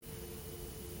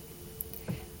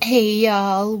Hey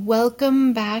y'all,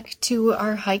 welcome back to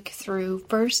our hike through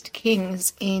First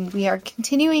Kings, and we are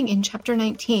continuing in chapter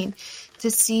 19 to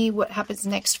see what happens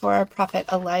next for our prophet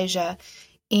Elijah.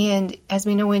 And as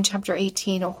we know in chapter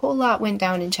 18, a whole lot went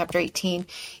down in chapter 18,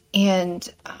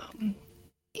 and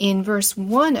in verse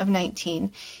 1 of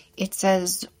 19, it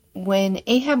says, when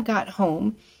Ahab got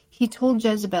home, he told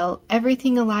Jezebel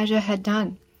everything Elijah had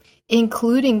done,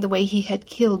 including the way he had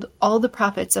killed all the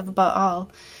prophets of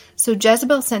Baal. So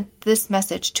Jezebel sent this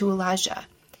message to Elijah: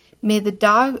 May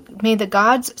the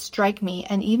gods strike me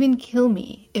and even kill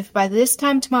me, if by this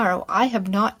time tomorrow I have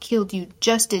not killed you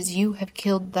just as you have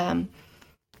killed them.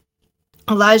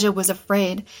 Elijah was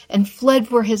afraid and fled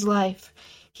for his life.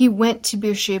 He went to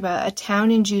Beersheba, a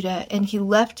town in Judah, and he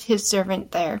left his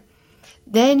servant there.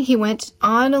 Then he went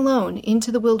on alone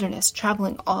into the wilderness,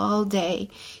 traveling all day.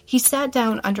 He sat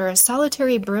down under a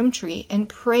solitary broom tree and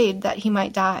prayed that he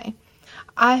might die.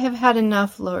 I have had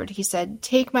enough, Lord, he said.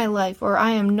 Take my life, or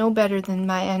I am no better than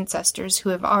my ancestors who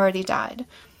have already died.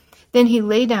 Then he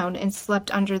lay down and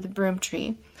slept under the broom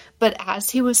tree. But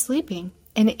as he was sleeping,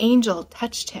 an angel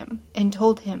touched him and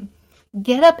told him,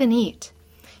 Get up and eat.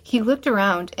 He looked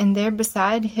around, and there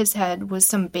beside his head was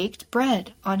some baked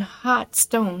bread on hot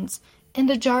stones and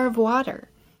a jar of water.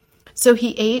 So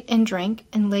he ate and drank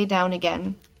and lay down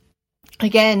again.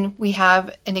 Again, we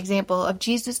have an example of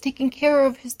Jesus taking care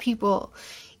of his people.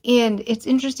 And it's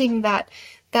interesting that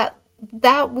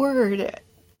word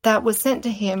that was sent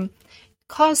to him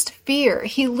caused fear.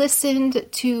 He listened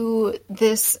to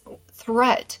this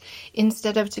threat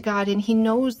instead of to God, and he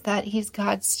knows that he's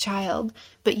God's child,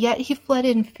 but yet he fled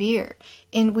in fear.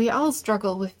 And we all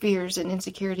struggle with fears and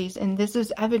insecurities, and this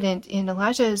is evident in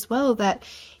Elijah as well, that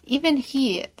even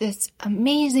he, this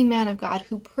amazing man of God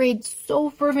who prayed so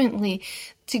fervently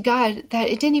to God that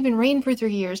it didn't even rain for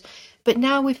 3 years, but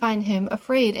now we find him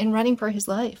afraid and running for his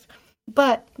life.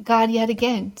 But God yet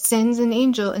again sends an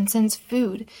angel and sends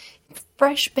food,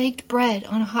 fresh baked bread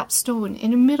on a hot stone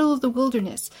in the middle of the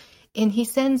wilderness, and he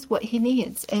sends what he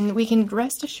needs. And we can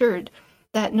rest assured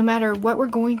that no matter what we're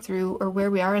going through or where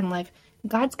we are in life,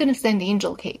 God's going to send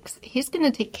angel cakes. He's going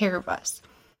to take care of us.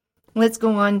 Let's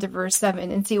go on to verse 7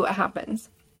 and see what happens.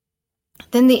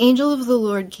 Then the angel of the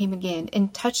Lord came again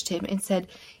and touched him and said,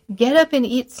 Get up and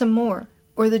eat some more,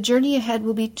 or the journey ahead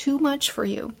will be too much for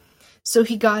you. So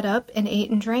he got up and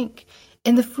ate and drank,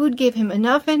 and the food gave him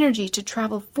enough energy to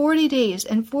travel 40 days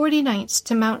and 40 nights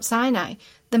to Mount Sinai,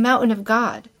 the mountain of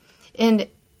God. And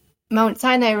Mount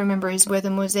Sinai, remember, is where the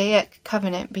Mosaic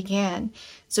covenant began.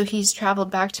 So he's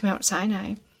traveled back to Mount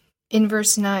Sinai. In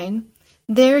verse 9,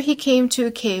 there he came to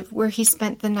a cave where he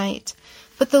spent the night.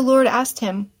 But the Lord asked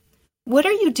him, What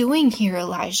are you doing here,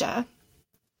 Elijah?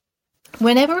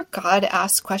 Whenever God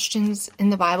asks questions in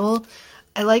the Bible,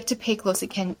 I like to pay close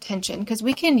attention because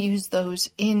we can use those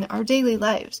in our daily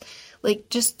lives. Like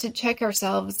just to check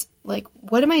ourselves, like,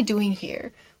 what am I doing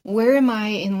here? Where am I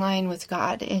in line with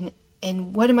God?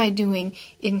 And what am I doing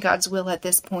in God's will at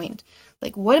this point?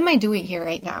 Like, what am I doing here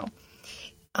right now?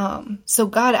 So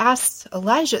God asks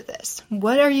Elijah this,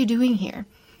 What are you doing here?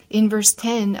 In verse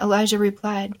 10, Elijah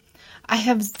replied, I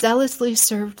have zealously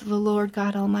served the Lord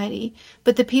God Almighty,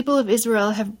 but the people of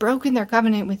Israel have broken their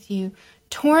covenant with you,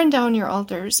 torn down your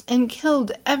altars, and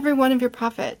killed every one of your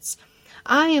prophets.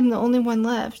 I am the only one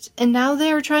left, and now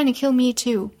they are trying to kill me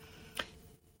too.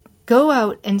 Go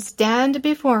out and stand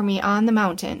before me on the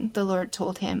mountain, the Lord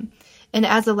told him. And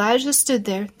as Elijah stood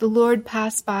there, the Lord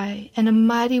passed by, and a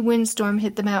mighty windstorm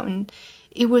hit the mountain.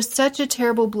 It was such a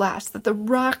terrible blast that the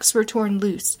rocks were torn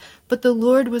loose, but the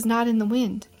Lord was not in the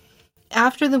wind.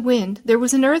 After the wind, there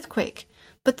was an earthquake,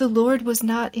 but the Lord was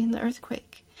not in the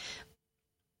earthquake.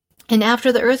 And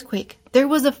after the earthquake, there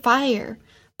was a fire,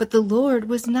 but the Lord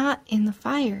was not in the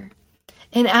fire.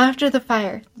 And after the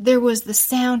fire, there was the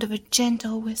sound of a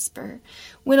gentle whisper.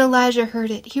 When Elijah heard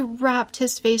it, he wrapped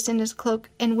his face in his cloak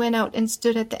and went out and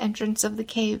stood at the entrance of the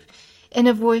cave. And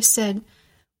a voice said,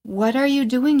 What are you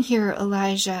doing here,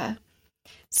 Elijah?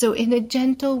 So in a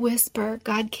gentle whisper,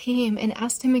 God came and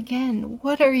asked him again,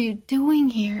 What are you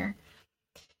doing here?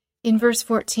 In verse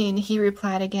 14, he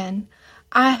replied again,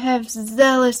 I have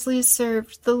zealously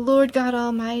served the Lord God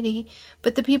Almighty,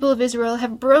 but the people of Israel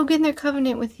have broken their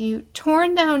covenant with you,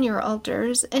 torn down your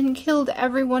altars, and killed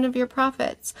every one of your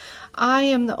prophets. I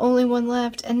am the only one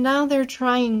left, and now they're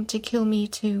trying to kill me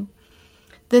too.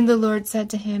 Then the Lord said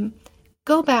to him,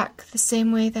 Go back the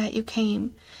same way that you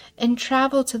came, and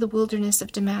travel to the wilderness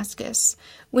of Damascus.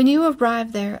 When you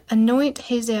arrive there, anoint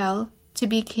Hazael to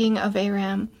be king of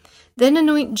Aram. Then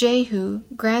anoint Jehu,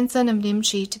 grandson of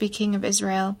Nimshi, to be king of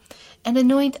Israel, and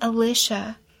anoint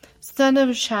Elisha, son of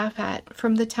Shaphat,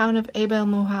 from the town of Abel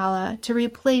Mohala, to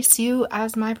replace you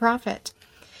as my prophet.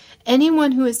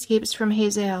 Anyone who escapes from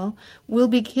Hazael will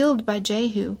be killed by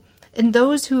Jehu, and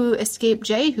those who escape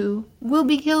Jehu will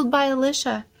be killed by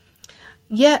Elisha.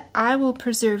 Yet I will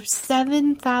preserve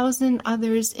 7,000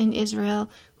 others in Israel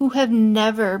who have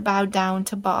never bowed down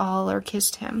to Baal or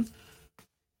kissed him.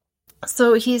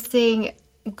 So he's saying,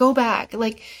 go back.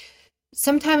 Like,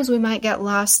 sometimes we might get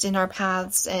lost in our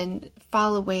paths and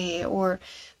fall away, or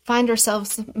find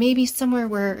ourselves maybe somewhere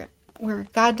where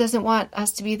God doesn't want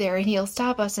us to be there, and he'll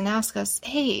stop us and ask us,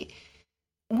 hey,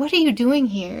 what are you doing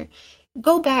here?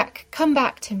 Go back, come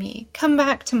back to me, come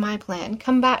back to my plan,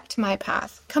 come back to my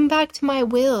path, come back to my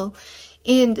will.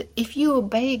 And if you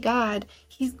obey God,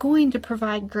 he's going to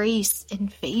provide grace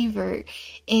and favor,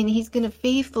 and he's going to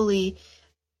faithfully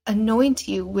anoint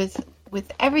you with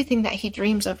everything that he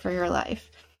dreams of for your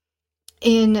life.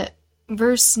 In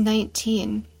verse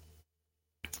 19,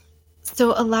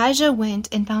 so Elijah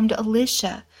went and found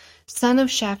Elisha, son of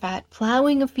Shaphat,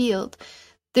 plowing a field.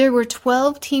 There were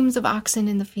 12 teams of oxen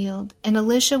in the field, and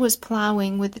Elisha was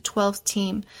plowing with the 12th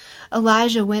team.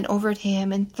 Elijah went over to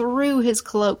him and threw his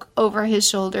cloak over his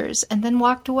shoulders, and then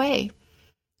walked away.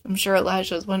 I'm sure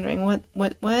Elijah was wondering, what?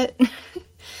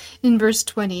 In verse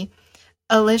 20,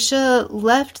 Elisha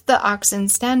left the oxen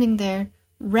standing there,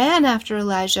 ran after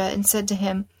Elijah, and said to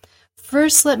him,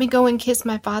 "First let me go and kiss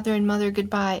my father and mother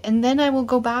goodbye, and then I will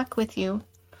go back with you."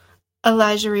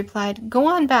 Elijah replied, "Go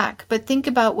on back, but think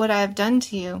about what I have done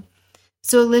to you."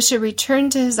 So Elisha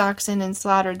returned to his oxen and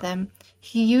slaughtered them.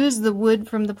 He used the wood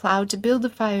from the plow to build a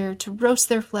fire, to roast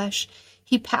their flesh.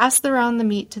 He passed around the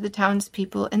meat to the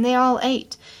townspeople, and they all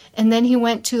ate. And then he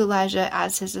went to Elijah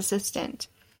as his assistant.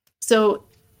 So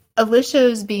Elisha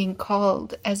is being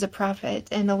called as a prophet,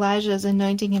 and Elijah is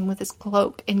anointing him with his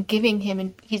cloak and giving him,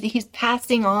 and he's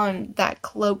passing on that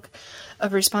cloak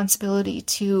of responsibility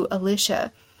to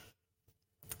Elisha.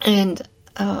 And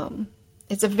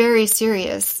it's a very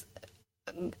serious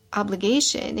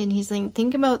obligation, and he's like,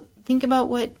 think about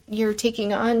what you're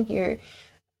taking on here.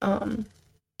 And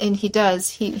he does.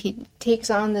 He takes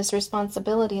on this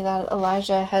responsibility that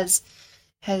Elijah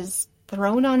has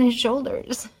thrown on his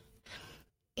shoulders.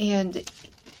 And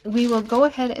we will go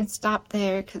ahead and stop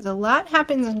there because a lot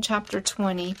happens in chapter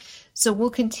 20. So we'll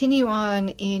continue on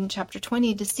in chapter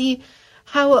 20 to see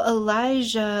how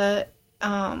Elijah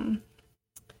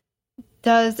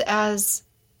does as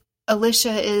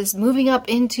Elisha is moving up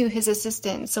into his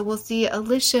assistant. So we'll see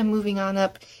Elisha moving on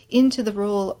up into the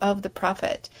role of the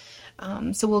prophet.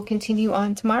 So we'll continue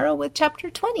on tomorrow with chapter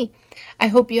 20. I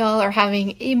hope you all are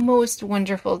having a most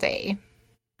wonderful day.